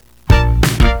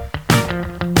All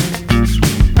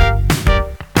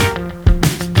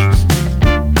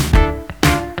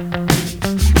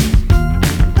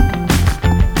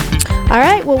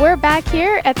right, well, we're back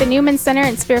here at the Newman Center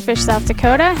in Spearfish, South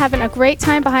Dakota, having a great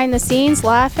time behind the scenes,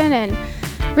 laughing, and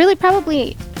really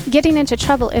probably getting into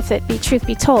trouble if it be truth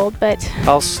be told, but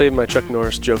I'll save my Chuck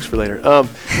Norris jokes for later.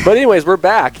 But anyways, we're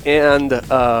back, and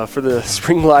for the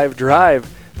Spring Live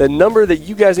Drive, the number that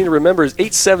you guys need to remember is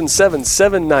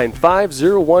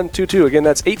 877-795-0122. Again,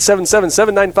 that's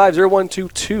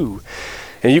 877-795-0122.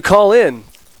 And you call in,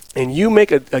 and you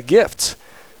make a gift.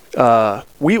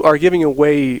 We are giving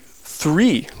away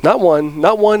three, not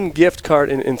one gift card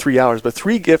in 3 hours, but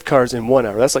 3 gift cards in 1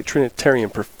 hour. That's like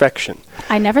Trinitarian perfection.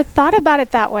 I never thought about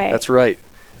it that way. That's right.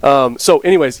 So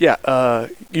anyways,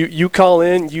 you call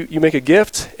in, you make a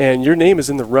gift, and your name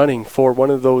is in the running for one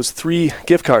of those 3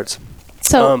 gift cards.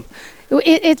 So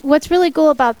what's really cool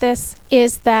about this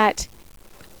is that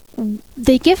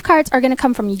the gift cards are going to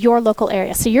come from your local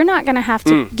area. So you're not going to have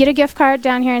to get a gift card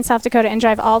down here in South Dakota and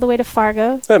drive all the way to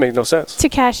Fargo. That makes no sense. To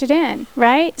cash it in,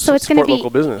 right? So it's going to be local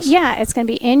business. Yeah, it's going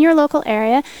to be in your local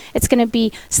area. It's going to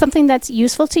be something that's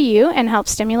useful to you and help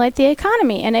stimulate the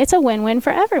economy, and it's a win-win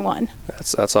for everyone.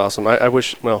 That's awesome. I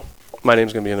wish, well, my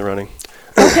name's going to be in the running.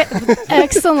 Okay,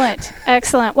 excellent.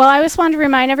 Well, I just wanted to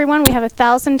remind everyone we have a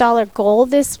 $1,000 goal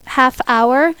this half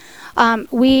hour.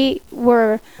 We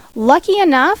were lucky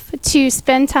enough to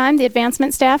spend time, the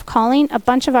advancement staff, calling a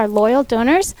bunch of our loyal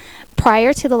donors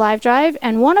prior to the live drive,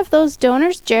 and one of those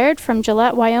donors, Jared from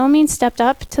Gillette, Wyoming, stepped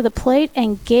up to the plate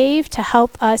and gave to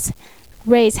help us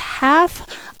raise half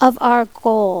of our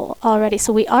goal already.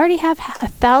 So we already have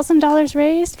 $1,000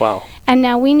 raised. Wow. And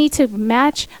now we need to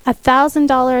match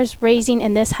 $1,000 raising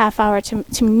in this half hour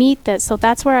to meet this. So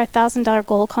that's where our $1,000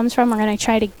 goal comes from. We're going to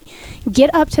try to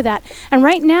get up to that. And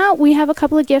right now we have a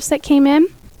couple of gifts that came in.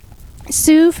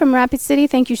 Sue from Rapid City,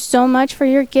 thank you so much for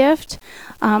your gift.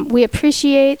 We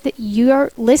appreciate that you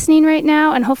are listening right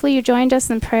now, and hopefully you joined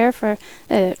us in prayer for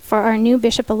our new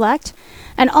bishop-elect.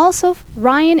 And also,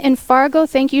 Ryan in Fargo,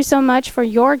 thank you so much for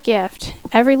your gift.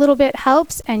 Every little bit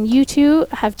helps, and you two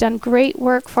have done great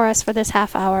work for us for this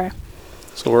half hour.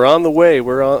 So we're on the way.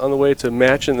 We're on the way to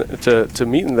matching, to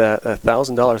meeting that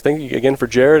 $1,000. Thank you again for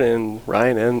Jared and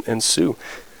Ryan and Sue.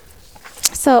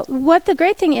 So what the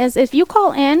great thing is, if you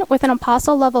call in with an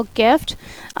apostle level gift,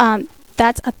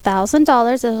 that's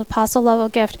 $1,000 as an apostle level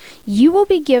gift. You will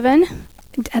be given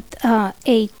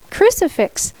a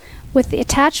crucifix with the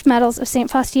attached medals of St.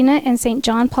 Faustina and St.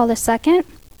 John Paul II.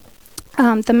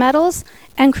 The medals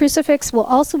and crucifix will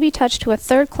also be touched to a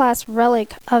third-class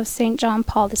relic of St. John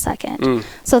Paul II.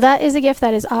 So that is a gift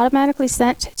that is automatically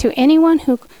sent to anyone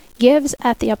who gives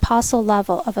at the apostle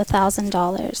level of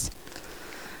 $1,000.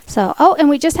 So, and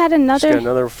we just had another. Just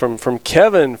got another from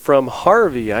Kevin from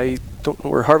Harvey. I don't know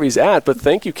where Harvey's at, but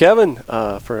thank you, Kevin,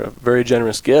 for a very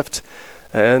generous gift.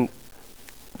 And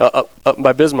up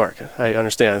by Bismarck, I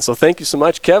understand. So thank you so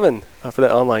much, Kevin, for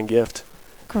that online gift.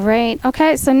 Great.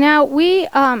 Okay, so now we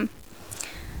have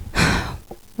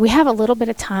a little bit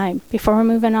of time before we're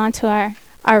moving on to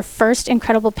our first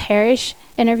Incredible Parish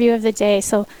interview of the day.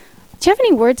 So do you have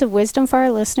any words of wisdom for our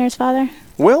listeners, Father?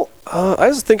 Well, I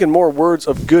was thinking more words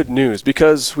of good news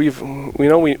because we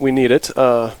need it.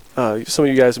 Some of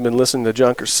you guys have been listening to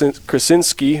John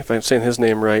Krasinski, if I'm saying his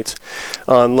name right,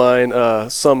 online.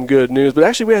 Some good news, but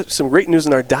actually we have some great news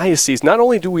in our diocese. Not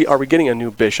only are we getting a new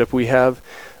bishop, we have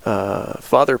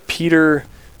Father Peter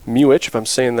Muich, if I'm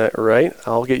saying that right.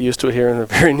 I'll get used to it here in the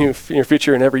very near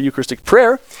future in every Eucharistic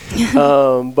prayer.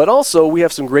 But also, we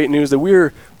have some great news that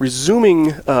we're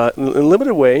resuming, in a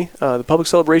limited way, the public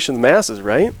celebration of the Masses,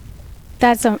 right?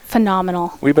 That's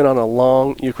phenomenal. We've been on a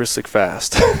long Eucharistic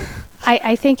fast.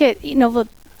 I think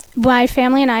my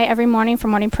family and I, every morning for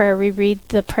morning prayer, we read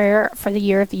the prayer for the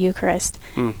year of the Eucharist.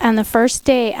 And the first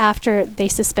day after they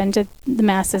suspended the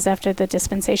Masses, after the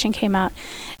dispensation came out,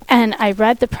 and I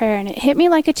read the prayer, and it hit me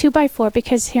like a 2x4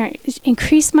 because here,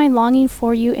 increase my longing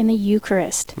for you in the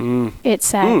Eucharist, it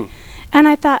said. And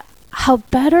I thought, how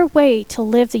better way to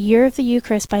live the year of the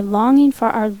Eucharist by longing for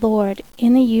our Lord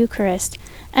in the Eucharist.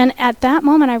 And at that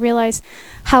moment, I realized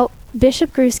how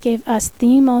Bishop Gruss gave us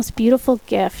the most beautiful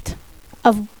gift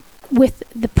with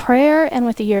the prayer and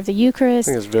with the year of the Eucharist.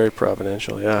 I think it's very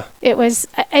providential, yeah.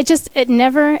 It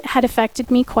never had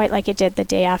affected me quite like it did the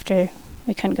day after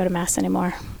we couldn't go to Mass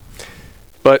anymore.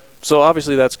 But, so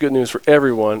obviously that's good news for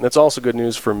everyone. That's also good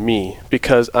news for me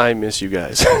because I miss you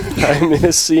guys. I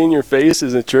miss seeing your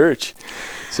faces in church.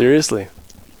 Seriously.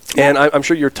 And I'm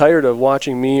sure you're tired of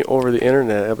watching me over the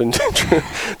internet. I've been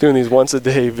doing these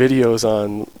once-a-day videos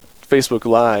on Facebook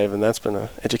Live, and that's been an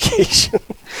education.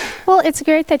 Well, it's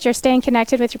great that you're staying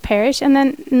connected with your parish, and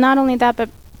then not only that, but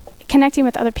connecting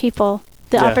with other people.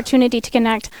 The opportunity to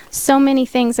connect so many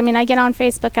things. I mean, I get on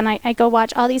Facebook and I go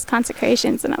watch all these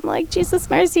consecrations, and I'm like, Jesus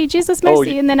mercy, Jesus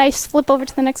mercy, and then I flip over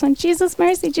to the next one, Jesus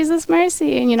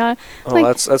mercy, and you know. Oh,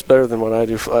 like, that's better than what I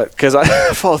do, because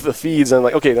I follow the feeds and I'm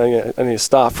like, okay, I need to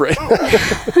stop right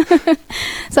now.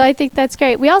 So I think that's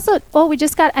great. We also, we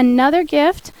just got another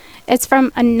gift. It's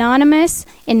from Anonymous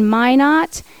in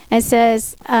Minot. It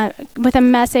says, with a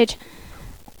message,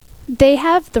 they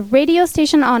have the radio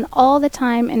station on all the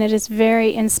time, and it is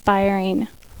very inspiring.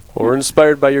 Well, we're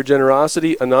inspired by your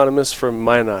generosity. Anonymous from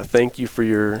Minot, thank you for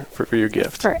your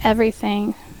gift. For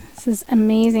everything. This is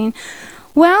amazing.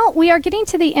 Well, we are getting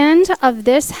to the end of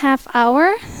this half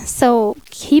hour, so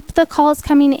keep the calls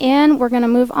coming in. We're going to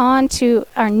move on to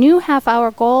our new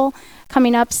half-hour goal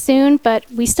coming up soon, but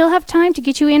we still have time to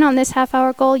get you in on this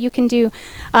half-hour goal. You can do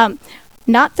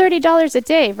not $30 a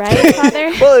day, right, Father?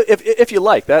 Well, if you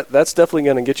like, that's definitely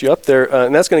going to get you up there,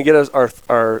 and that's going to get us our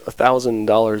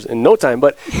 $1,000 in no time.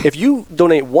 But if you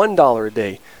donate $1 a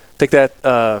day, take that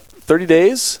 30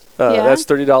 days, that's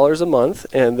 $30 a month,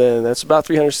 and then that's about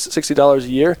 $360 a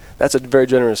year. That's a very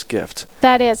generous gift.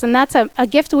 That is, and that's a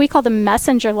gift we call the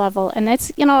messenger level, and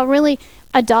it's, really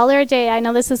 $1 a day. I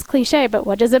know this is cliche, but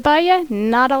what does it buy you?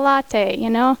 Not a latte,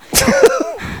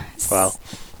 Wow.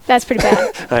 That's pretty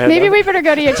bad. Maybe we better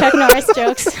go to your Chuck Norris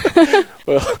jokes.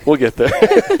 Well, we'll get there.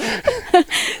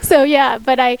 So yeah,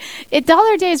 but $1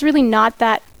 a day is really not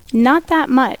that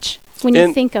much when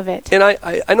you think of it. And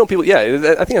I know people. Yeah,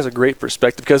 I think that's a great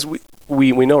perspective, because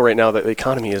we know right now that the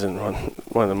economy is in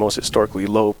one of the most historically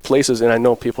low places, and I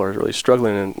know people are really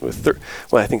struggling with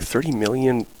I think 30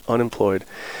 million unemployed.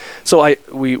 So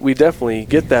we definitely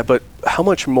get that, but how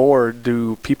much more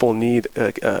do people need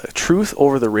truth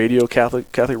over the radio, Catholic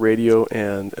radio,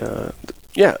 and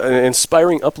an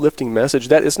inspiring, uplifting message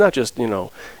that is not just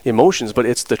emotions, but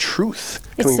it's the truth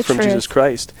coming from Jesus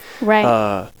Christ.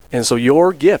 Right. And so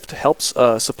your gift helps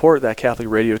support that Catholic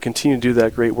radio to continue to do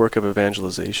that great work of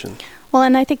evangelization. Well,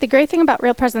 and I think the great thing about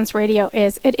Real Presence Radio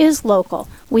is it is local.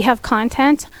 We have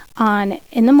content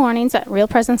in the mornings at Real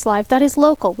Presence Live that is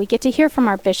local. We get to hear from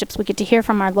our bishops. We get to hear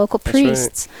from our local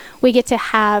priests. Right. We get to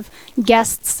have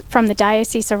guests from the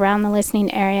diocese around the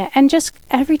listening area, and just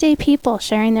everyday people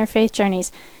sharing their faith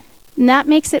journeys. And that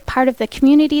makes it part of the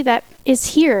community that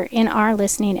is here in our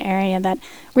listening area, that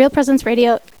Real Presence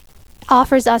Radio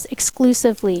offers us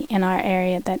exclusively in our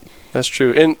area. That's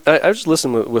true. And I was just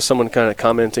listening with someone kind of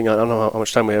commenting on, I don't know how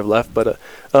much time we have left, but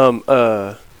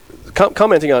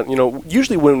commenting on,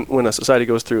 usually when a society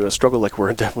goes through a struggle like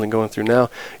we're definitely going through now,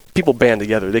 people band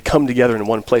together. They come together in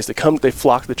one place. They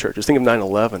flock to the churches. Think of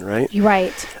 9/11, right?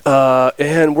 Right.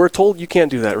 And we're told you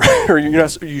can't do that, right? Or you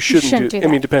shouldn't do that. I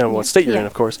mean, depending on what state you're in,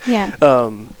 of course. Yeah.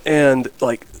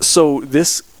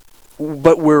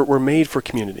 But we're made for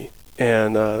community.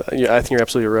 And I think you're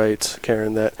absolutely right,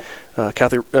 Karen, that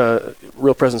Catholic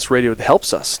Real Presence Radio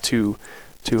helps us to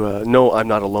know I'm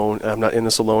not alone, I'm not in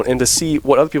this alone, and to see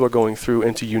what other people are going through,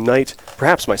 and to unite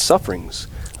perhaps my sufferings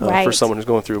for someone who's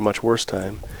going through a much worse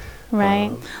time.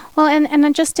 Right. Well, and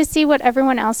then just to see what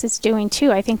everyone else is doing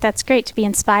too. I think that's great to be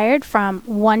inspired from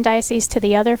one diocese to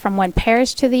the other, from one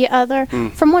parish to the other,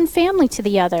 from one family to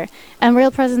the other. And Real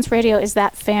Presence Radio is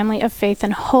that family of faith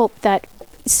and hope that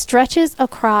stretches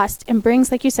across and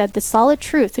brings, like you said, the solid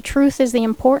truth. The truth is the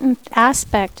important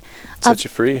aspect. Set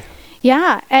you free.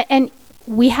 Yeah, and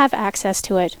we have access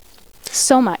to it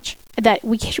so much that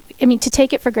to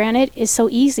take it for granted is so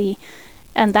easy.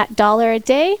 And that $1 a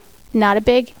day, not a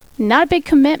big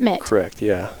commitment. Correct.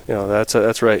 Yeah.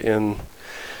 That's right. And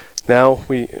now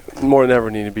we more than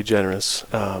ever need to be generous.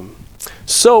 Look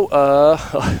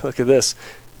at this.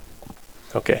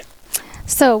 Okay.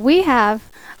 So we have.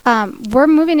 We're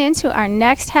moving into our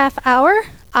next half hour.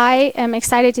 I am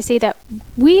excited to see that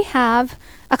we have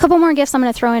a couple more gifts I'm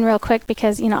going to throw in real quick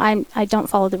because, I don't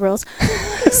follow the rules.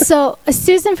 So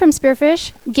Susan from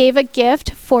Spearfish gave a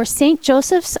gift for St.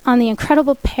 Joseph's on the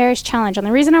Incredible Parish Challenge. And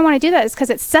the reason I want to do that is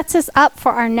because it sets us up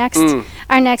for our next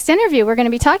interview. We're going to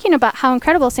be talking about how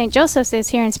incredible St. Joseph's is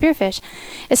here in Spearfish.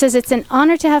 It says, it's an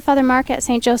honor to have Father Mark at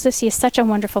St. Joseph's. He is such a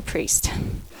wonderful priest.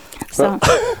 So...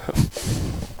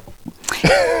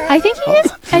 I think he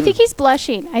is. I think he's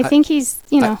blushing. I think he's,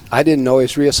 I didn't know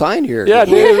he's reassigned here. Yeah,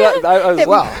 neither did I was,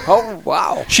 Wow. Oh,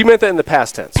 wow. She meant that in the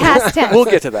past tense. past tense. We'll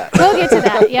get to that. We'll get to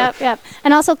that. Yep.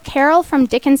 And also, Carol from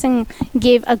Dickinson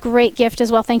gave a great gift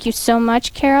as well. Thank you so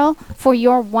much, Carol, for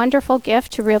your wonderful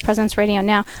gift to Real Presence Radio.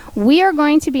 Now, we are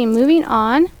going to be moving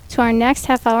on to our next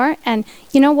half hour. And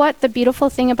you know what? The beautiful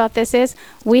thing about this is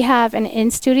we have an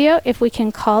in-studio, if we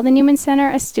can call the Newman Center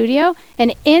a studio,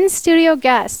 an in-studio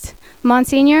guest.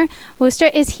 Monsignor Wooster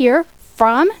is here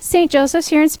from St. Joseph's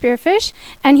here in Spearfish,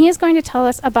 and he is going to tell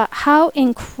us about how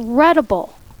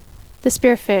incredible the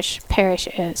Spearfish Parish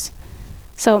is.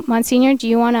 So, Monsignor, do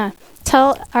you want to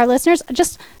tell our listeners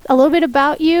just a little bit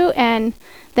about you and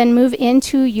then move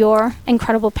into your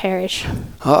incredible parish?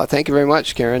 Oh, thank you very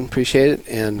much, Karen. Appreciate it.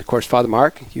 And, of course, Father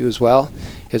Mark, you as well.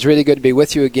 It's really good to be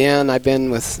with you again. I've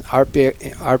been with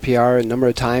RPR a number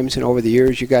of times, and over the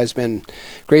years, you guys have been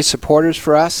great supporters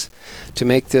for us to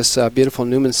make this beautiful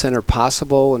Newman Center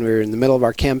possible when we were in the middle of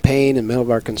our campaign, in the middle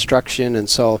of our construction. And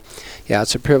so, yeah,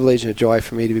 it's a privilege and a joy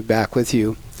for me to be back with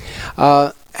you.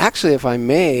 Actually, if I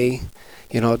may,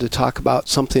 to talk about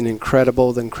something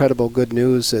incredible, the incredible good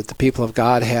news that the people of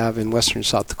God have in western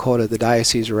South Dakota, the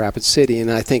Diocese of Rapid City. And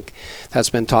I think that's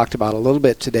been talked about a little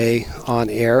bit today on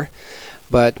air.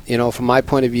 But, from my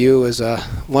point of view, as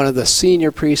one of the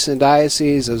senior priests in the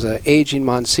diocese, as an aging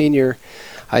Monsignor,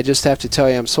 I just have to tell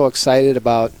you I'm so excited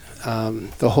about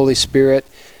the Holy Spirit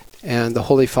and the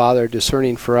Holy Father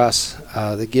discerning for us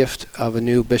the gift of a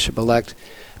new Bishop-elect,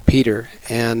 Peter.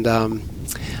 And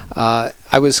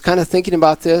I was kind of thinking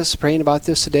about this, praying about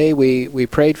this today. We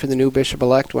prayed for the new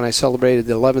Bishop-elect when I celebrated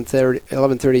the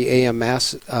 11:30 a.m.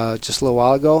 Mass just a little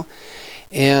while ago.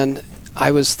 And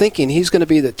I was thinking he's going to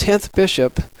be the 10th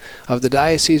bishop of the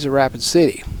Diocese of Rapid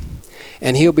City.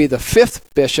 And he'll be the 5th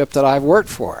bishop that I've worked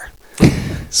for.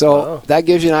 So that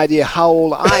gives you an idea how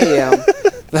old I am,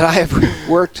 that I have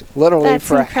worked literally That's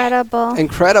for... incredible.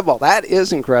 Incredible. That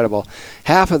is incredible.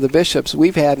 Half of the bishops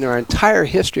we've had in our entire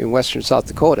history in western South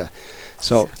Dakota.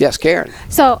 So, yes, Karen.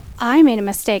 So I made a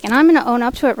mistake, and I'm going to own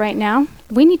up to it right now.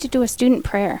 We need to do a student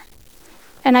prayer.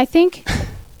 And I think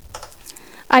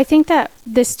that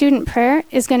the student prayer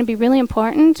is going to be really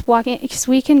important, because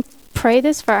we can pray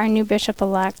this for our new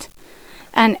bishop-elect.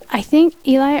 And I think,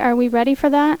 Eli, are we ready for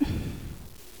that?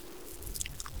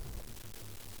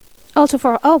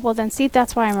 Well then, see,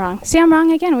 that's why I'm wrong. See, I'm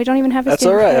wrong again. We don't even have a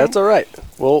student prayer. That's all right.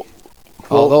 Well,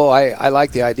 although I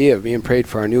like the idea of being prayed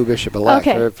for our new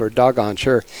bishop-elect, for doggone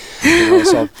sure.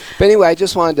 But anyway, I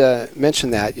just wanted to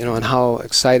mention that, and how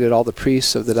excited all the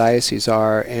priests of the diocese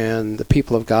are and the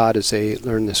people of God as they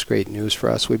learn this great news for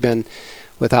us. We've been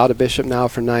without a bishop now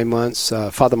for 9 months.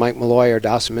 Father Mike Malloy, our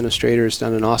DOS administrator, has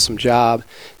done an awesome job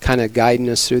kind of guiding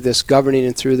us through this, governing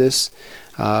and through this,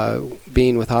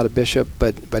 being without a bishop.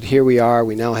 But here we are.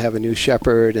 We now have a new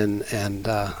shepherd, and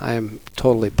I am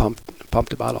totally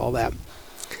pumped about all that.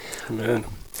 Amen.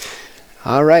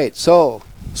 All right. So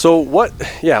what?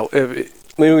 Yeah.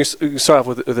 Maybe we start off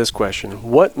with this question: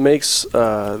 what makes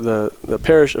the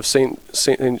parish of Saint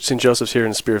Joseph's here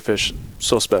in Spearfish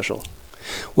so special?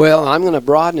 Well, I'm going to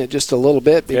broaden it just a little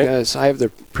bit because I have the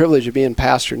privilege of being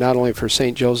pastor not only for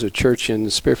St. Joseph Church in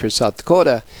Spearfish, South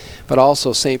Dakota, but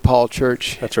also St. Paul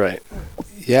Church. That's right.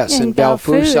 Yes, in Belle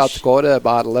Fourche, South Dakota,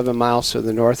 about 11 miles to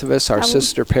the north of us, our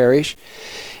sister parish.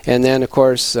 And then, of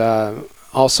course,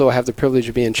 also have the privilege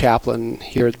of being chaplain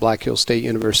here at the Black Hills State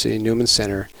University Newman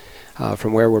Center,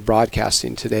 from where we're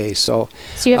broadcasting today. So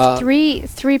you have three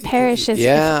parishes.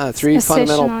 Yeah, three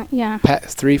fundamental.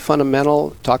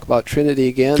 Talk about Trinity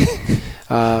again.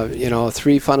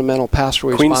 Three fundamental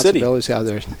pastoral Queen responsibilities City. out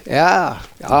there. Yeah,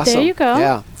 awesome. There you go.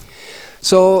 Yeah.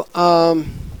 So,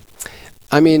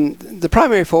 the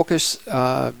primary focus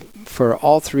for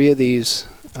all three of these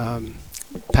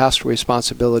pastoral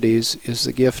responsibilities is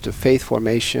the gift of faith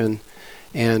formation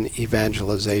and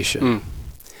evangelization.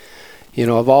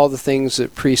 Of all the things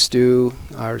that priests do,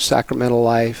 our sacramental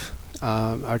life,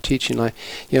 our teaching life,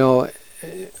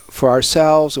 for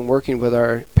ourselves and working with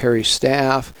our parish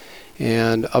staff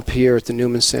and up here at the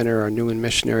Newman Center, our Newman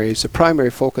missionaries, the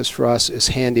primary focus for us is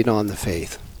handing on the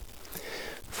faith.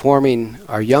 Forming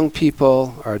our young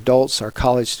people, our adults, our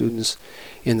college students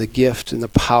in the gift and the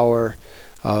power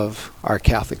of our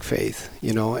Catholic faith,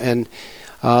 with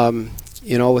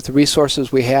the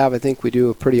resources we have, I think we do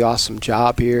a pretty awesome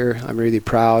job here. I'm really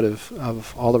proud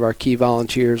of all of our key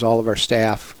volunteers, all of our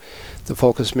staff, the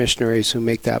focus missionaries who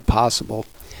make that possible.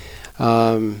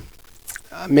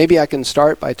 Maybe I can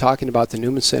start by talking about the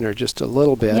Newman Center just a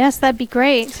little bit. Yes, that'd be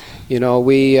great.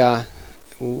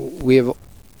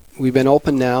 We've been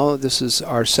open now. This is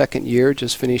our second year,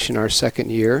 just finishing our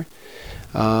second year.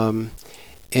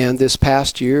 And this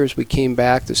past year, as we came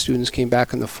back, the students came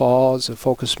back in the fall as the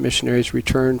Focus Missionaries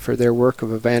returned for their work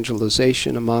of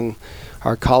evangelization among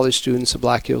our college students at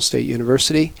Black Hills State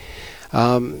University.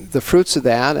 The fruits of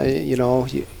that,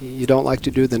 you don't like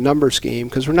to do the numbers game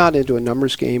because we're not into a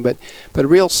numbers game, but a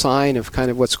real sign of kind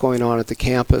of what's going on at the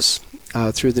campus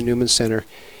through the Newman Center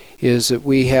is that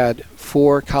we had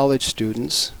 4 college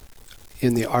students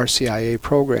in the RCIA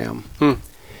program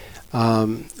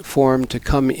formed to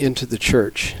come into the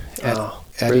church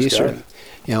at Easter.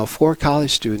 4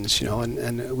 college students,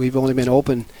 and we've only been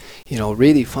open,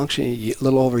 really functioning a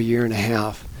little over a year and a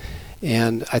half.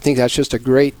 And I think that's just a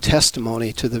great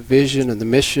testimony to the vision and the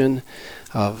mission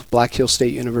of Black Hills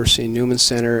State University Newman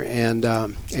Center. And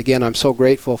again, I'm so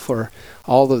grateful for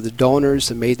all of the donors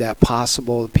that made that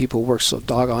possible. The people who worked so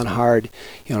doggone hard,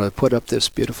 to put up this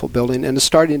beautiful building. And it's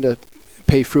starting to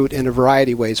pay fruit in a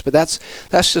variety of ways. But that's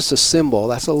just a symbol.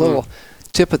 That's a little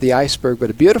tip of the iceberg, but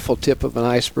a beautiful tip of an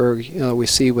iceberg, we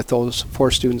see with those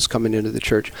 4 students coming into the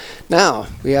church. Now,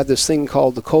 we have this thing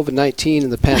called the COVID-19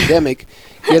 and the pandemic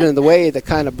get in the way that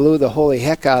kind of blew the holy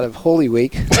heck out of Holy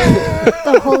Week.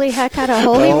 The holy heck out of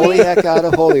Holy The Week? holy heck out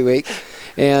of Holy Week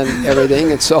and everything.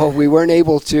 And so we weren't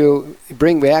able to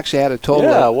we actually had a total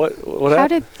Yeah, of, what How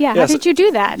happened? how did you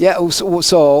do that? yeah,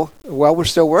 so we're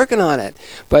still working on it.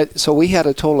 But so we had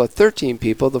a total of 13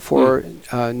 people, the 4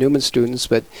 Newman students,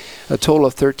 but a total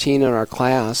of 13 in our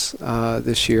class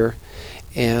this year.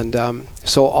 And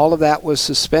so all of that was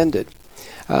suspended.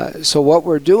 So what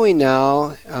we're doing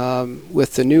now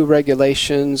with the new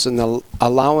regulations and the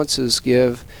allowances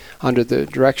give under the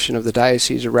direction of the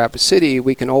Diocese of Rapid City,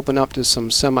 we can open up to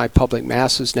some semi-public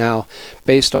masses now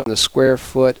based on the square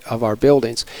foot of our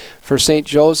buildings. For St.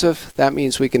 Joseph, that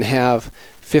means we can have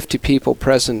 50 people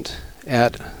present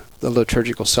at the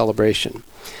liturgical celebration.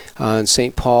 In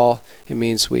St. Paul, it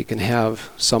means we can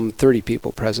have some 30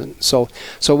 people present. So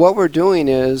what we're doing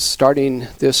is, starting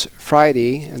this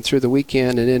Friday and through the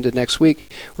weekend and into next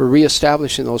week, we're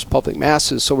reestablishing those public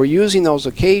masses. So we're using those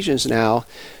occasions now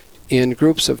in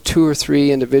groups of 2 or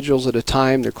 3 individuals at a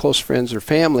time, their close friends or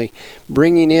family,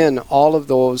 bringing in all of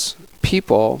those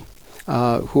people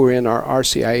who are in our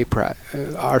RCIA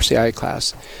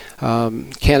class.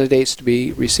 Candidates to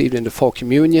be received into full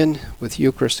communion with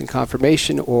Eucharist and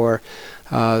confirmation, or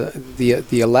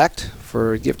the elect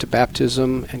for gift of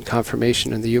baptism and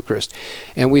confirmation in the Eucharist.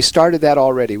 And we started that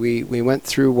already. We went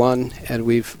through one, and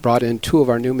we've brought in 2 of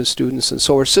our Newman students, and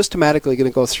so we're systematically going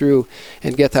to go through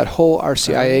and get that whole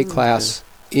RCIA class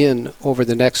in over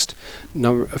the next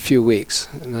a few weeks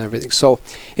and everything. So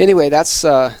anyway, that's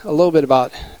a little bit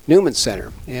about Newman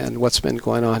Center and what's been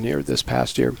going on here this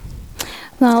past year.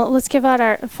 Well, let's give out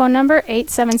our phone number,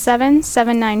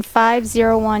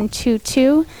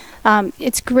 877-795-0122.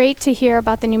 It's great to hear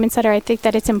about the Newman Center. I think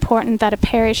that it's important that a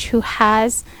parish who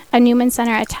has a Newman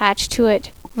Center attached to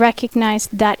it recognize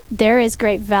that there is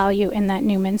great value in that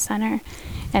Newman Center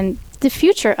and the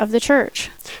future of the church.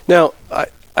 Now,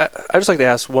 I just like to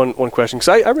ask one question, because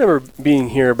I remember being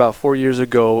here about 4 years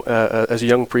ago as a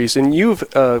young priest, and you've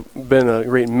been a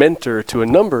great mentor to a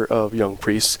number of young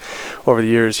priests over the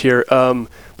years here.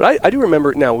 But I do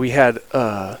remember now we had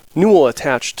Newell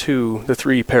attached to the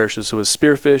 3 parishes. So it was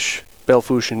Spearfish, Belle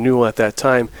Fourche, and Newell at that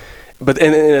time. But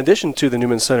in addition to the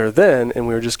Newman Center then, and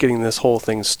we were just getting this whole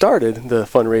thing started, the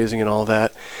fundraising and all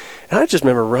that, and I just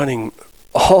remember running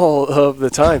all of the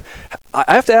time.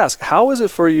 I have to ask, how is it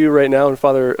for you right now, and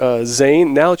Father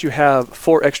Zane, now that you have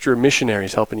 4 extra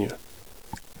missionaries helping you?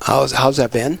 How's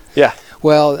that been? Yeah.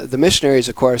 Well, the missionaries,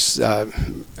 of course,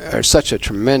 are such a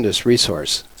tremendous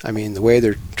resource. I mean, the way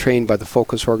they're trained by the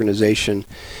Focus organization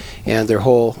and their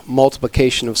whole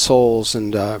multiplication of souls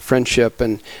and friendship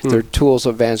and their tools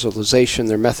of evangelization,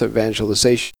 their method of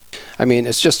evangelization. I mean,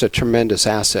 it's just a tremendous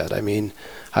asset. I mean,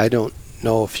 I don't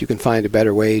know if you can find a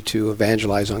better way to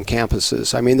evangelize on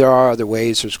campuses. I mean, there are other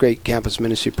ways. There's great campus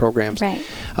ministry programs. Right.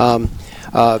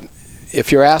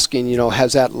 If you're asking,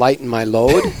 has that lightened my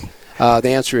load? The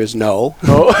answer is no.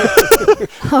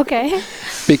 Okay.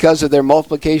 Because of their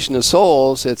multiplication of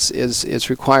souls, it's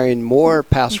requiring more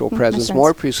pastoral presence,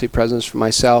 more priestly presence for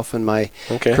myself and my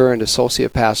current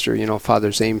associate pastor,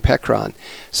 Father Zane Pekron.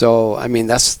 So, I mean,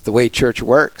 that's the way church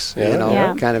works,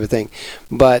 kind of a thing.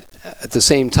 But at the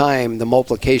same time, the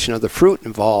multiplication of the fruit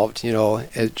involved,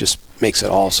 it just makes it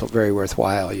also very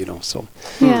worthwhile, so.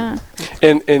 Yeah.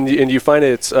 And you find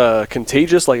it's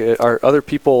contagious? Like, are other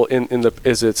people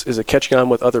is it catching on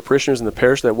with other parishioners in the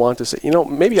parish that want to say,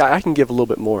 maybe I can give a little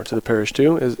bit more to the parish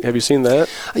too? Have you seen that?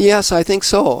 Yes, I think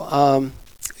so.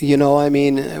 I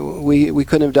mean, we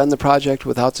couldn't have done the project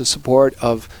without the support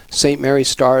of St. Mary's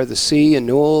Star of the Sea in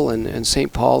Newell and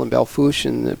St. Paul and Belfouche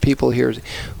and the people here.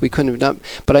 We couldn't have done.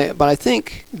 But I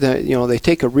think that they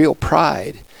take a real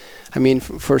pride. I mean,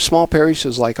 for small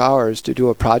parishes like ours to do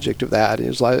a project of that, it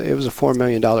was a $4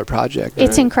 million project.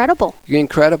 It's incredible.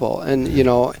 Incredible, and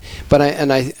but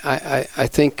I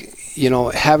think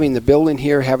having the building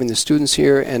here, having the students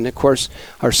here, and of course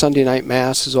our Sunday night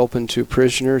mass is open to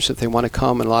parishioners if they want to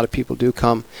come, and a lot of people do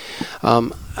come.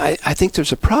 I think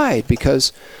there's a pride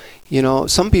because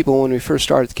some people, when we first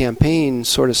started the campaign,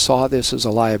 sort of saw this as a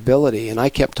liability, and I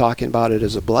kept talking about it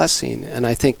as a blessing, and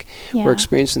I think we're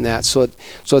experiencing that. So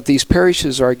these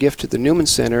parishes are a gift to the Newman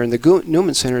Center, and the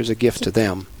Newman Center is a gift to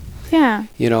them. Yeah.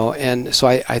 And so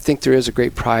I think there is a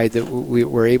great pride that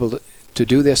we're able to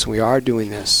do this, and we are doing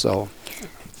this. So.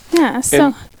 Yeah.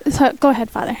 So go ahead,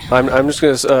 Father. I'm just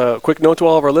going to quick note to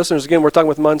all of our listeners. Again, we're talking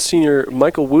with Monsignor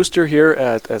Michael Wooster here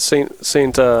at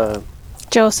Saint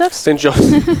Joseph's. St.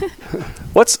 Joseph.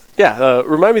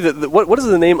 Remind me what is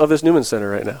the name of this Newman Center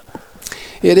right now?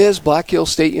 It is Black Hills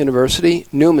State University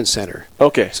Newman Center.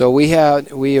 Okay. So we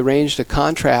arranged a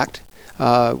contract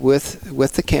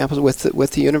with the campus,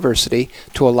 with the university,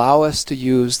 to allow us to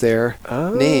use their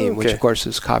name, which of course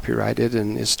is copyrighted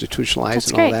and institutionalized.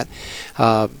 That's and great.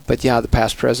 All that. But yeah, the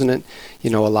past president,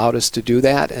 allowed us to do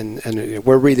that, and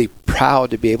we're really proud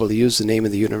to be able to use the name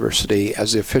of the university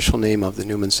as the official name of the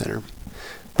Newman Center.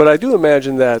 But I do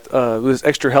imagine that this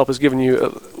extra help has given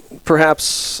you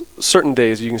perhaps certain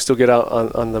days you can still get out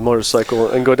on the motorcycle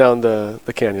and go down the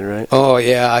canyon, right? Oh,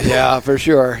 yeah, for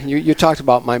sure. You talked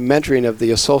about my mentoring of the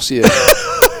associate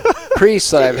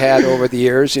priests that I've had over the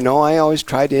years. I always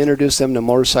tried to introduce them to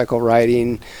motorcycle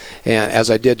riding, and as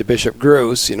I did to Bishop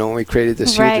Gruce, we created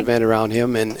this huge event around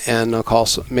him, and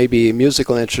also maybe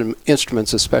musical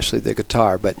instruments, especially the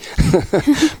guitar. But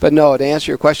but no, to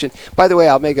answer your question, by the way,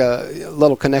 I'll make a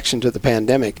little connection to the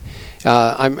pandemic.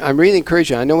 I'm really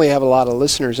encouraging. I know we have a lot of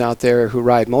listeners out there who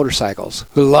ride motorcycles,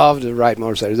 who love to ride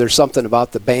motorcycles. There's something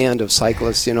about the band of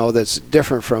cyclists, that's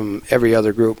different from every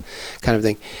other group kind of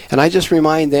thing. And I just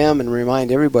remind them and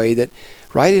remind everybody that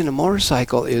riding a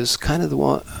motorcycle is kind of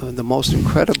the most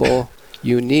incredible,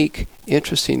 unique,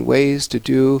 interesting ways to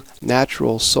do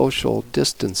natural social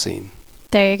distancing.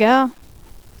 There you go.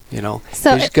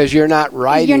 So because you're not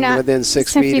riding within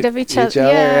 6 feet of each other.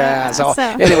 Yeah. So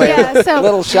anyway, a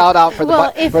little shout out for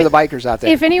the bikers out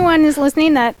there. If anyone is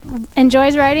listening that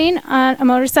enjoys riding on a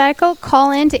motorcycle,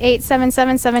 call in to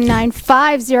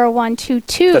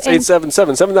 877-795-0122. That's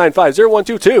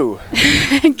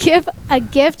 877-795-0122. Give a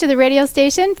gift to the radio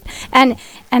station and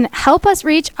help us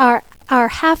reach our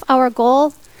half-hour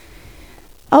goal.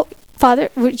 Oh, Father,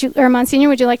 Monsignor,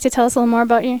 would you like to tell us a little more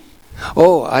about you?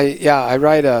 Oh, I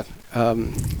ride a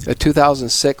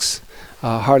 2006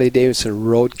 Harley Davidson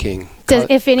Road King.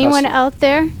 If anyone out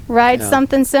there rides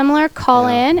something similar, call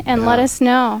in and let us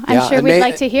know. I'm sure we'd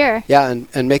like to hear. Yeah,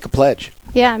 and make a pledge.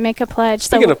 Yeah, make a pledge.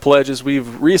 Speaking of pledges,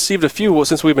 we've received a few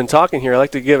since we've been talking here. I'd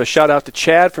like to give a shout out to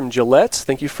Chad from Gillette.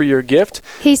 Thank you for your gift.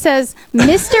 He says,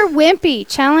 Mr. Wimpy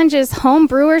challenges home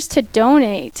brewers to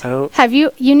donate.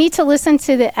 You need to listen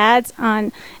to the ads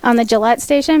on the Gillette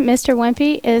station. Mr.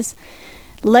 Wimpy is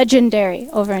legendary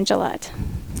over in Gillette.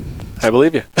 I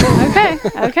believe you.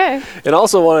 Okay. And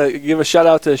also want to give a shout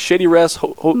out to Shady Rest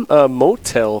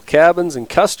Motel Cabins in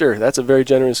Custer. That's a very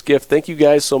generous gift. Thank you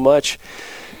guys so much.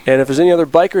 And if there's any other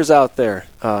bikers out there,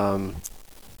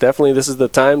 definitely this is the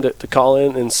time to call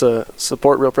in and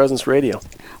support Real Presence Radio.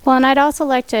 Well, and I'd also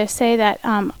like to say that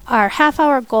our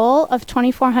half-hour goal of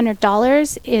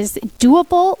 $2,400 is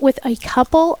doable with a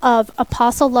couple of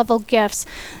apostle-level gifts.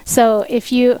 So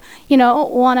if you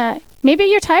want to, maybe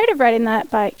you're tired of riding that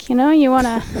bike, you want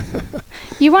to,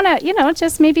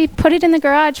 just maybe put it in the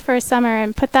garage for a summer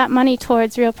and put that money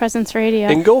towards Real Presence Radio.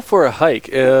 And go for a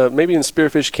hike, maybe in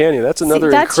Spearfish Canyon. That's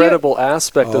another incredible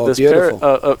aspect of this. Maybe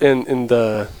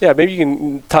you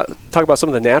can talk about some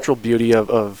of the natural beauty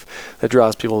of that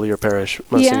draws people to your parish,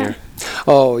 Monsignor. Yeah.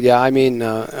 Oh, yeah. I mean,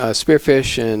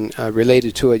 Spearfish and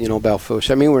related to it,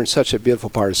 Belfouche. I mean, we're in such a beautiful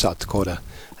part of South Dakota.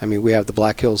 I mean, we have the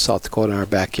Black Hills, South Dakota in our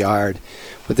backyard.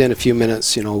 Within a few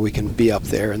minutes, we can be up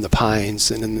there in the pines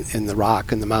and in the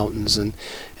rock and the mountains, it's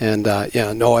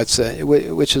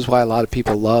which is why a lot of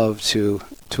people love to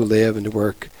live and to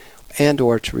work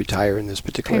or to retire in this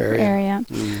particular area.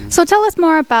 So tell us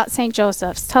more about St.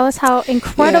 Joseph's. Tell us how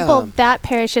incredible that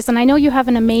parish is. And I know you have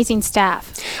an amazing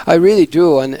staff. I really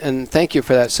do, and thank you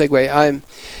for that segue. I'm,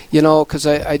 because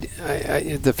I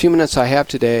the few minutes I have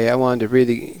today, I wanted to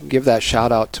really give that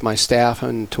shout out to my staff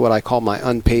and to what I call my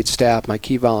unpaid staff, my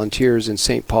key volunteers in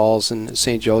St. Paul's and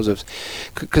St. Joseph's,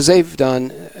 because they've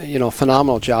done, a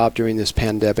phenomenal job during this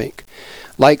pandemic.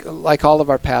 Like all of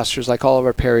our pastors, like all of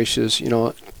our parishes,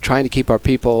 trying to keep our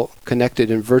people connected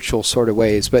in virtual sort of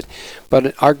ways. But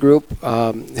our group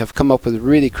have come up with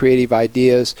really creative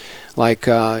ideas, like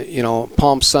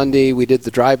Palm Sunday, we did the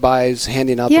drive-bys,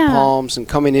 handing out the palms and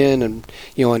coming in and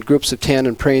in groups of 10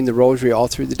 and praying the rosary all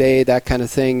through the day, that kind of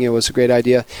thing. It was a great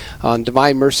idea. On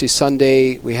Divine Mercy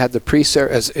Sunday, we had the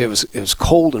pre-service. It was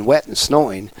cold and wet and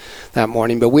snowing that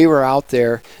morning, but we were out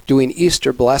there doing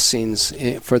Easter blessings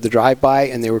for the drive-by,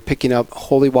 and they were picking up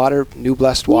holy water, new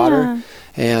blessed water.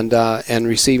 And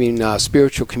receiving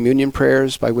spiritual communion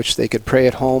prayers by which they could pray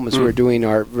at home as we're doing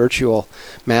our virtual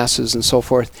masses and so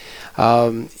forth.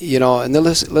 And the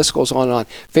list goes on and on.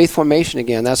 Faith formation,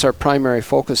 again, that's our primary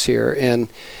focus here. And,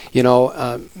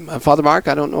 Father Mark,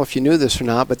 I don't know if you knew this or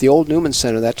not, but the old Newman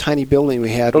Center, that tiny building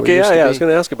we had. Okay, I was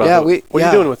going to ask about that. What are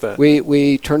you doing with that?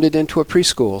 We turned it into a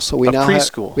preschool. So we now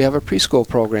preschool. have a preschool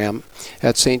program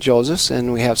at St. Joseph's,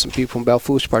 and we have some people from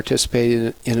Belfouche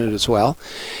participating in it as well.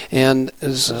 And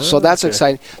so that's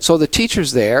exciting. So the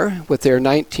teachers there, with their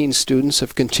 19 students,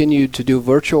 have continued to do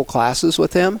virtual classes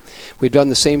with them. We've done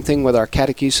the same thing with our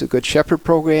Catechesis of Good Shepherd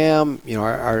program.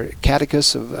 Our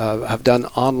catechists have done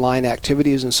online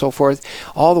activities and so forth.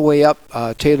 All the way up,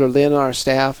 Taylor Lynn on our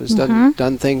staff has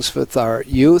done things with our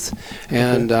youth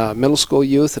and middle school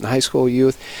youth and high school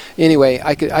youth. Anyway,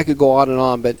 I could go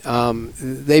on, but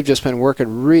they've just been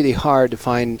working really hard to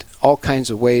find all kinds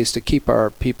of ways to keep our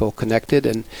people connected,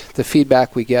 and the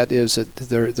feedback we get is that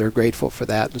they're grateful for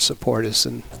that and support us,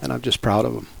 and I'm just proud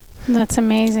of them. That's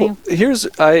amazing. Well,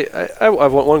 I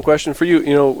have one question for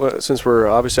you. Since we're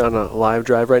obviously on a live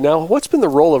drive right now, what's been the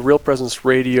role of Real Presence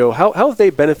Radio? How have they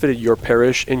benefited your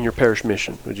parish and your parish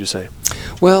mission, would you say?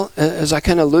 Well, as I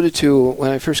kind of alluded to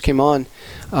when I first came on,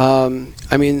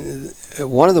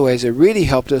 one of the ways it really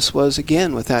helped us was,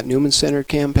 again, with that Newman Center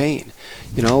campaign.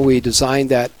 We designed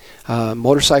that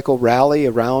motorcycle rally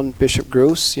around Bishop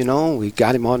Gruss. We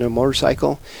got him on a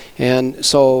motorcycle. And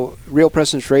so Real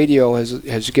Presence Radio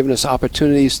has given us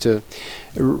opportunities to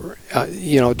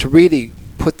really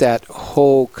put that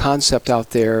whole concept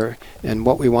out there and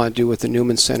what we want to do with the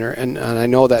Newman Center. And I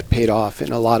know that paid off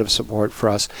in a lot of support for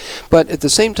us. But at the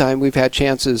same time, we've had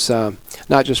chances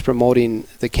not just promoting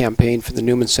the campaign for the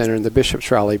Newman Center and the Bishop's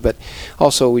Rally, but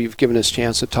also we've given us a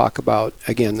chance to talk about,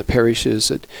 again, the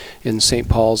parishes in St.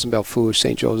 Paul's and Belfouche,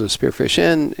 St. Joseph's, Spearfish,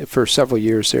 and for several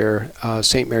years there,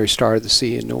 St. Mary's Star of the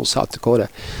Sea in Knowles, South Dakota.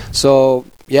 So,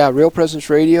 yeah, Real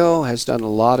Presence Radio has done a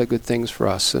lot of good things for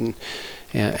us, and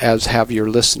as have your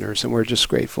listeners, and we're just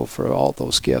grateful for all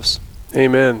those gifts.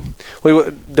 Amen. We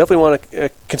definitely want to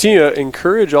continue to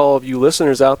encourage all of you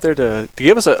listeners out there to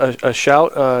give us a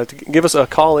shout, to give us a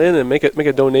call in and make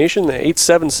a donation at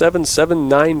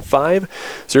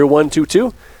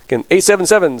 877-795-0122. Again,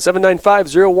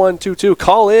 877-795-0122.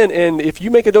 Call in, and if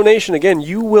you make a donation, again,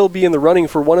 you will be in the running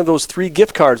for one of those 3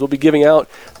 gift cards we'll be giving out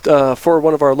for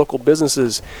one of our local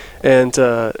businesses, and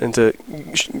to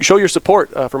show your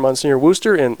support for Monsignor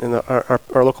Wooster and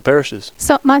our local parishes.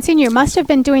 So, Monsignor, you must have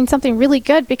been doing something really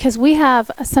good, because we have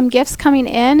some gifts coming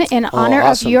in honor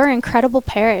of your incredible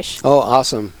parish. Oh,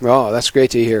 awesome. Oh, that's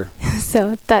great to hear.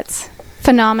 So that's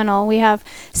phenomenal. We have...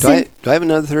 Do I have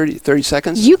another 30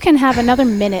 seconds? You can have another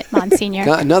minute, Monsignor.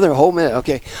 Another whole minute,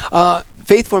 okay.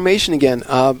 Faith formation again.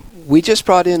 We just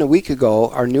brought in a week ago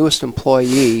our newest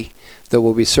employee that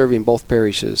will be serving both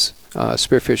parishes,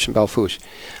 Spearfish and Belfouche.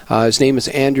 His name is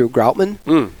Andrew Groutman,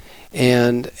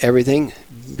 and everything.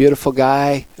 Beautiful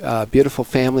guy, beautiful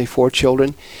family, 4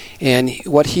 children. And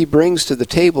what he brings to the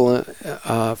table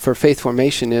for faith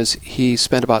formation is he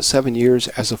spent about 7 years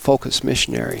as a focused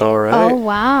missionary. All right. Oh,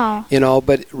 wow.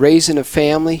 But raising a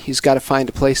family, he's got to find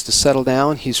a place to settle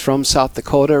down. He's from South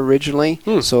Dakota originally,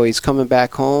 so he's coming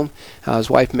back home. His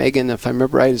wife, Megan, if I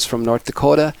remember right, is from North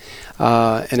Dakota.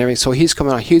 And everything. So he's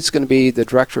coming on. He's going to be the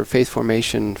director of faith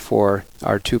formation for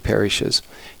our 2 parishes.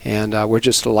 And we're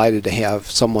just delighted to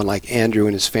have someone like Andrew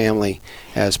and his family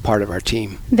as part of our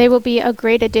team. They will be a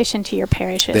great addition to your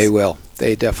parishes. They will.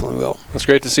 They definitely will. It's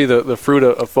great to see the fruit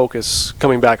of focus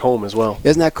coming back home as well.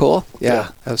 Isn't that cool? Yeah.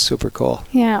 That's super cool.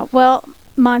 Yeah. Well,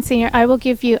 Monsignor, I will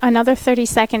give you another 30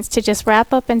 seconds to just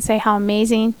wrap up and say how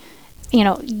amazing,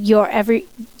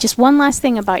 just one last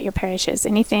thing about your parishes.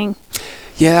 Anything?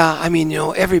 Yeah, I mean,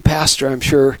 every pastor, I'm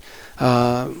sure,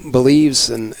 believes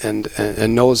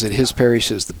and knows that his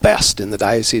parish is the best in the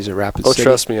Diocese of Rapid Oh, City.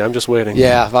 trust me, I'm just waiting.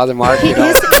 Yeah, Father Mark,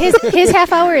 His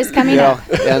half hour is coming up.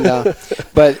 and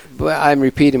but I'm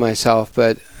repeating myself,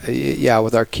 but yeah,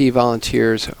 with our key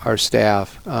volunteers, our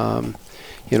staff,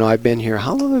 I've been here.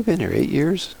 How long have I been here? 8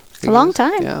 years? A long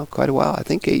time. Yeah, quite a while. I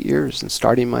think 8 years, and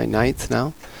starting my 9th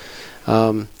now.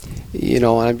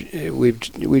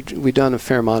 We've done a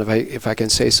fair amount, if I can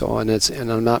say so, and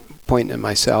I'm not pointing at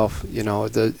myself.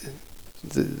 Both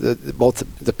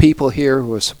the people here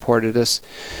who have supported us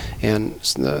and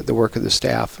the work of the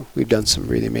staff, we've done some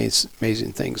really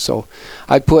amazing things. So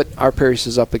I'd put our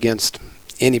parishes up against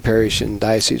any parish in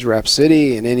Diocese of Rapid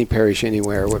City and any parish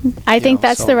anywhere. I think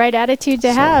that's the right attitude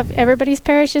to have. Everybody's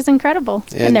parish is incredible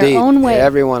in Indeed, their own way.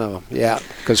 Every one of them, yeah,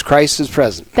 because Christ is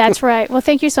present. That's right. Well,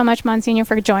 thank you so much, Monsignor,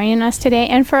 for joining us today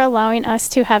and for allowing us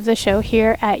to have the show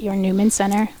here at your Newman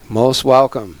Center. Most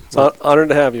welcome. It's an honor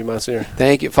to have you, Monsignor.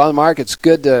 Thank you. Father Mark, it's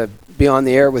good to be on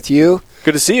the air with you.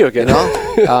 Good to see you again.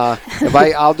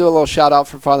 I'll do a little shout out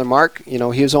for Father Mark. He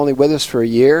was only with us for a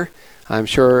year. I'm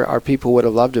sure our people would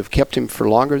have loved to have kept him for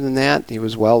longer than that. He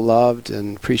was well loved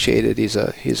and appreciated. He's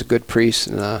a good priest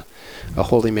and a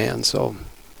holy man. So,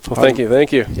 thank you.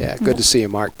 Yeah, good to see you,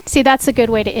 Mark. See, that's a good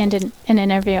way to end an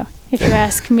interview, if you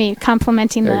ask me,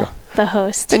 complimenting the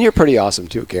host. And you're pretty awesome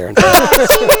too, Karen.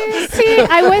 See,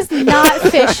 I was not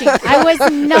fishing.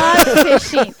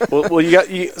 Well,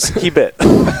 he bit.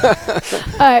 All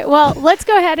right, well, let's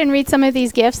go ahead and read some of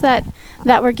these gifts that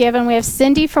were given. We have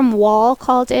Cindy from Wall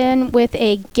called in with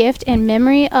a gift in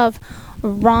memory of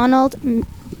Roland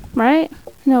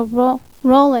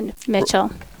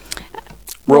Mitchell.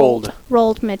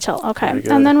 Rolled Mitchell, okay.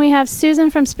 And then we have Susan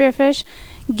from Spearfish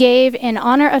gave in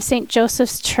honor of St.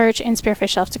 Joseph's Church in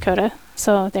Spearfish, South Dakota.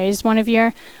 So there's one of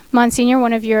your, Monsignor,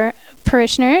 one of your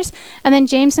parishioners. And then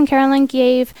James and Carolyn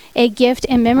gave a gift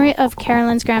in memory of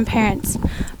Carolyn's grandparents,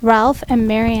 Ralph and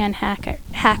Marianne Hacker.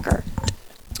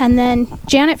 And then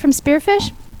Janet from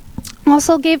Spearfish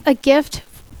also gave a gift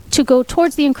to go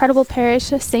towards the incredible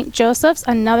parish of St. Joseph's,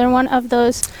 another one of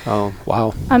those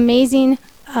amazing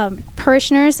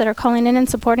parishioners that are calling in and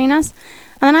supporting us.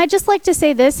 And I'd just like to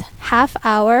say this half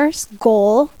hour's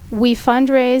goal, we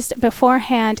fundraised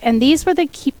beforehand, and these were the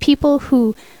key people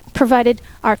who provided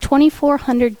our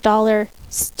 $2,400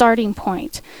 starting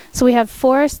point. So we have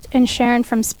Forrest and Sharon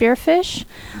from Spearfish.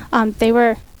 They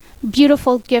were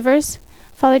beautiful givers.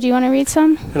 Father, do you want to read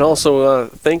some? And also,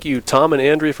 thank you, Tom and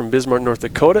Andrea from Bismarck, North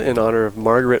Dakota, in honor of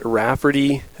Margaret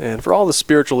Rafferty, and for all the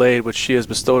spiritual aid which she has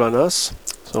bestowed on us.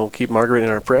 So keep Margaret in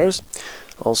our prayers.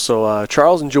 Also,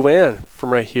 Charles and Joanne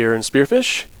from right here in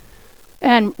Spearfish.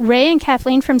 And Ray and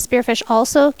Kathleen from Spearfish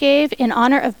also gave in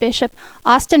honor of Bishop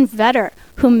Austin Vetter,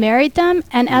 who married them,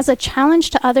 and as a challenge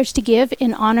to others to give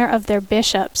in honor of their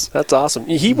bishops. That's awesome.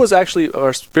 He was actually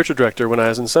our spiritual director when I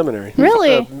was in seminary.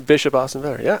 Really? Bishop Austin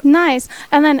Vetter, yeah. Nice.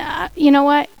 And then, you know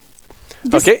what?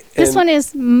 This one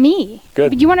is me.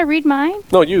 Good. You want to read mine?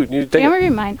 No, you take it. You want to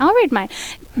read mine? I'll read mine.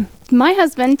 My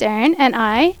husband, Darren, and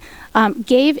I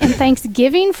gave in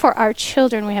thanksgiving for our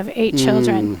children. We have 8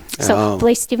 children. So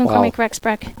Blaise, Stephen, Cormac, Rex,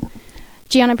 Breck,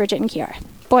 Gianna, Bridget, and Kiara.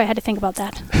 Boy, I had to think about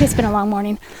that. It's been a long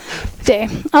morning day.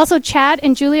 Also, Chad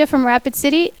and Julia from Rapid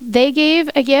City, they gave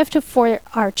a gift for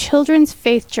our children's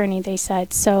faith journey, they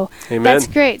said. So Amen. That's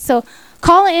great. So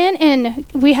call in, and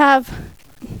we have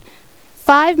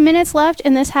 5 minutes left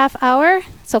in this half hour.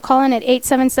 So call in at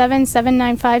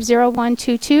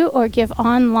 877-795-0122 or give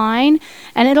online,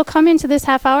 and it'll come into this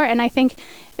half hour. And I think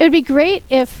it would be great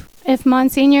if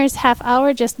Monsignor's half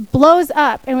hour just blows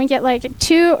up and we get like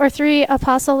 2 or 3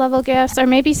 apostle level gifts, or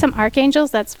maybe some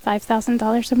archangels. That's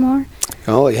 $5,000 or more.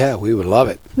 Oh yeah, we would love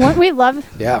it. What we love.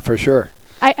 Yeah, for sure.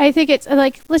 I think it's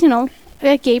like, a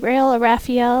Gabriel, a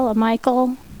Raphael, a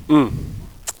Michael.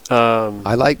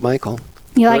 I like Michael.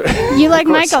 You like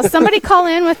Michael. Somebody call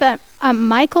in with a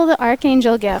Michael the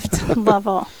Archangel gift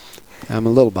level. I'm a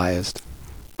little biased.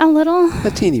 A little?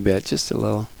 A teeny bit, just a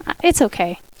little. It's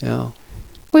okay. Yeah.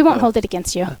 We won't hold it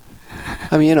against you.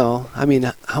 I mean,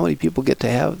 how many people get to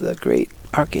have the great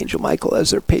Archangel Michael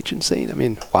as their patron saint? I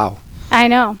mean, wow. I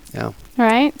know. Yeah.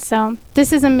 Right? So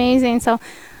this is amazing. So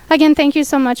again, thank you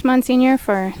so much, Monsignor,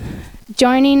 for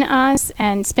joining us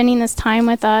and spending this time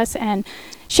with us and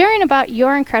sharing about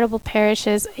your incredible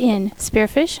parishes in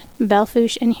Spearfish,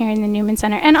 Bellfish, and here in the Newman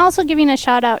Center, and also giving a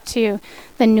shout out to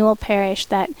the Newell Parish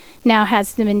that now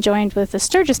has been joined with the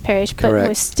Sturgis Parish, but Correct.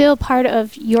 was still part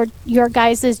of your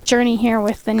guys' journey here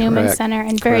with the Newman Correct. Center,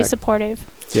 and very Correct. supportive.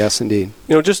 Yes, indeed.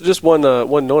 Just one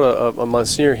note of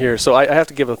Monsignor here. So I have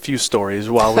to give a few stories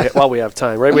while we have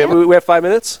time, right? We have 5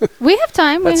 minutes. We have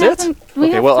time. That's we have it. them- we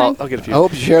Okay, have well time. I'll get a I few.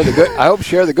 hope you share the good. I hope you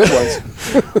share the good ones.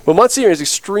 Well, Monsignor is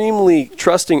extremely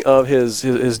trusting of his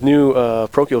new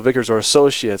parochial vicars or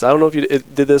associates. I don't know if you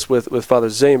did this with Father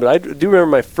Zane, but I do remember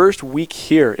my first week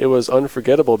here. It was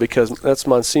unforgettable because that's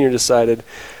Monsignor decided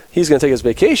he's going to take his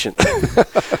vacation,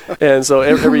 and so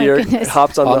every my year goodness.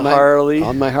 hops on the Harley.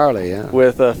 On my Harley, yeah.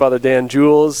 With Father Dan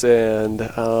Jules, and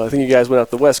I think you guys went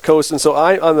out the West Coast. And so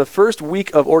on the first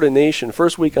week of ordination,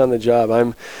 first week on the job,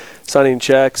 I'm signing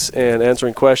checks and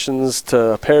answering questions to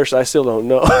a parish I still don't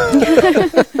know.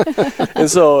 And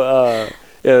so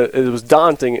it was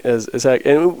daunting as heck.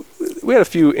 And we had a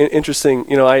few interesting,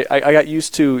 I got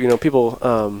used to,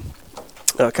 people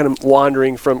kind of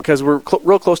wandering from, because we're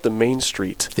real close to Main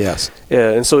Street. Yes.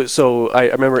 Yeah, and so I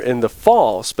remember in the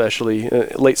fall, especially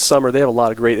late summer, they have a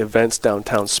lot of great events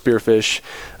downtown. Spearfish,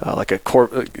 like a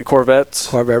Corvette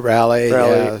Rally.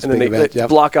 Yeah, and then they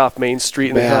block off Main Street,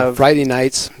 and they have Friday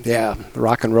nights. Yeah,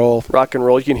 rock and roll. rock and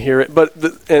roll. You can hear it, but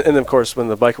and of course when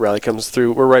the bike rally comes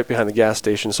through, we're right behind the gas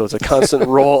station, so it's a constant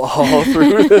roll all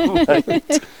through the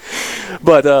night.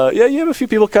 But yeah, you have a few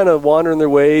people kind of wandering their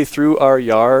way through our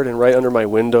yard and right under my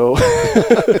window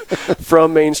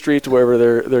from Main Street to wherever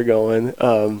they're going.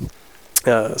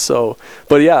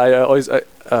 But yeah, I always it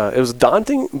was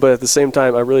daunting, but at the same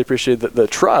time, I really appreciate the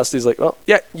trust. He's like, well,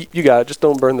 yeah, you got it. Just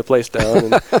don't burn the place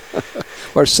down. And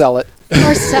Or sell it.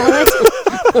 Or sell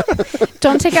it.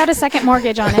 Don't take out a second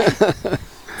mortgage on it.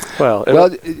 Well,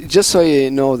 just so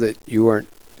you know that you weren't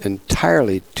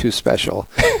entirely too special,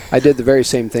 I did the very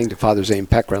same thing to Father Zane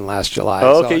Peckran last July.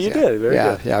 Oh, okay, you did. Very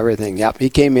yeah, good. Yeah, everything. Yep, he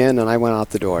came in and I went out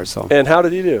the door. So. And how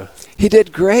did he do? He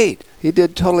did great. He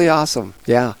did totally awesome.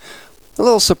 Yeah, a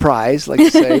little surprised, like you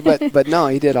say, but no,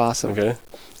 he did awesome. Okay.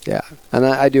 Yeah, and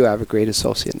I do have a great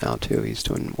associate now too. He's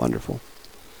doing wonderful.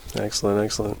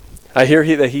 Excellent. I hear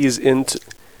that he's into.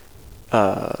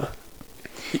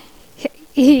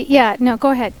 Yeah, no,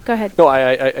 go ahead. No,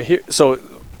 I hear. So,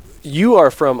 you are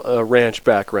from a ranch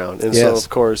background, and so Yes. of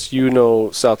course you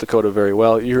know South Dakota very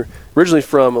well. You're originally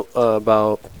from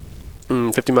about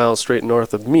 50 miles straight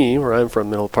north of me, where I'm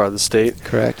from, middle part of the state.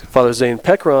 Correct. Father Zane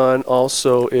Peckran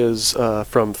also is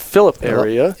from Phillip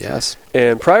area. Yes.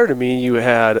 And prior to me, you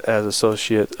had as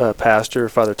associate pastor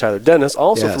Father Tyler Dennis,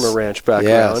 also Yes. from a ranch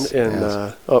background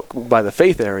by the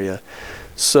Faith area.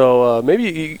 So maybe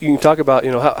you can talk about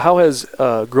how has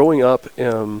growing up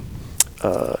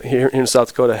here in South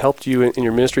Dakota helped you in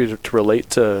your ministry to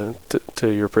relate to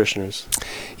your parishioners.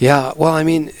 Yeah, well, I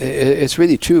mean, it's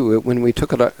really true. When we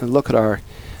took a look at our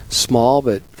small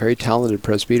but very talented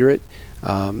presbyterate,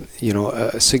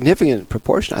 a significant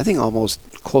proportion, I think almost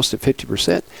close to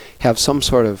 50%, have some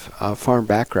sort of farm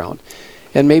background.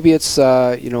 And maybe it's,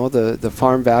 the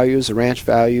farm values, the ranch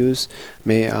values,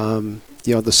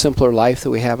 the simpler life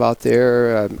that we have out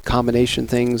there, combination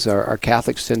things. Our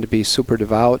Catholics tend to be super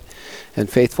devout and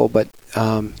faithful, but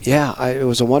it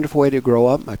was a wonderful way to grow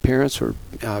up. My parents were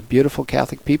beautiful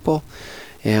Catholic people,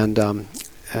 and and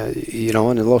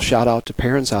a little shout out to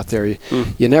parents out there.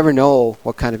 You never know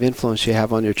what kind of influence you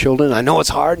have on your children. I know it's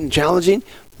hard and challenging,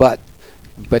 but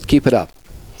keep it up.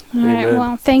 All right. Amen.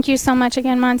 Well, thank you so much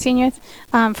again, Monsignor,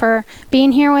 for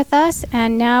being here with us.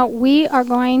 And now we are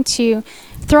going to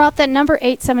throw out that number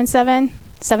 877-795-0122.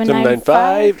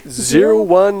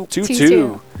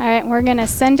 795-0122. All right. We're going to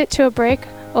send it to a break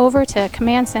over to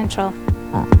Command Central.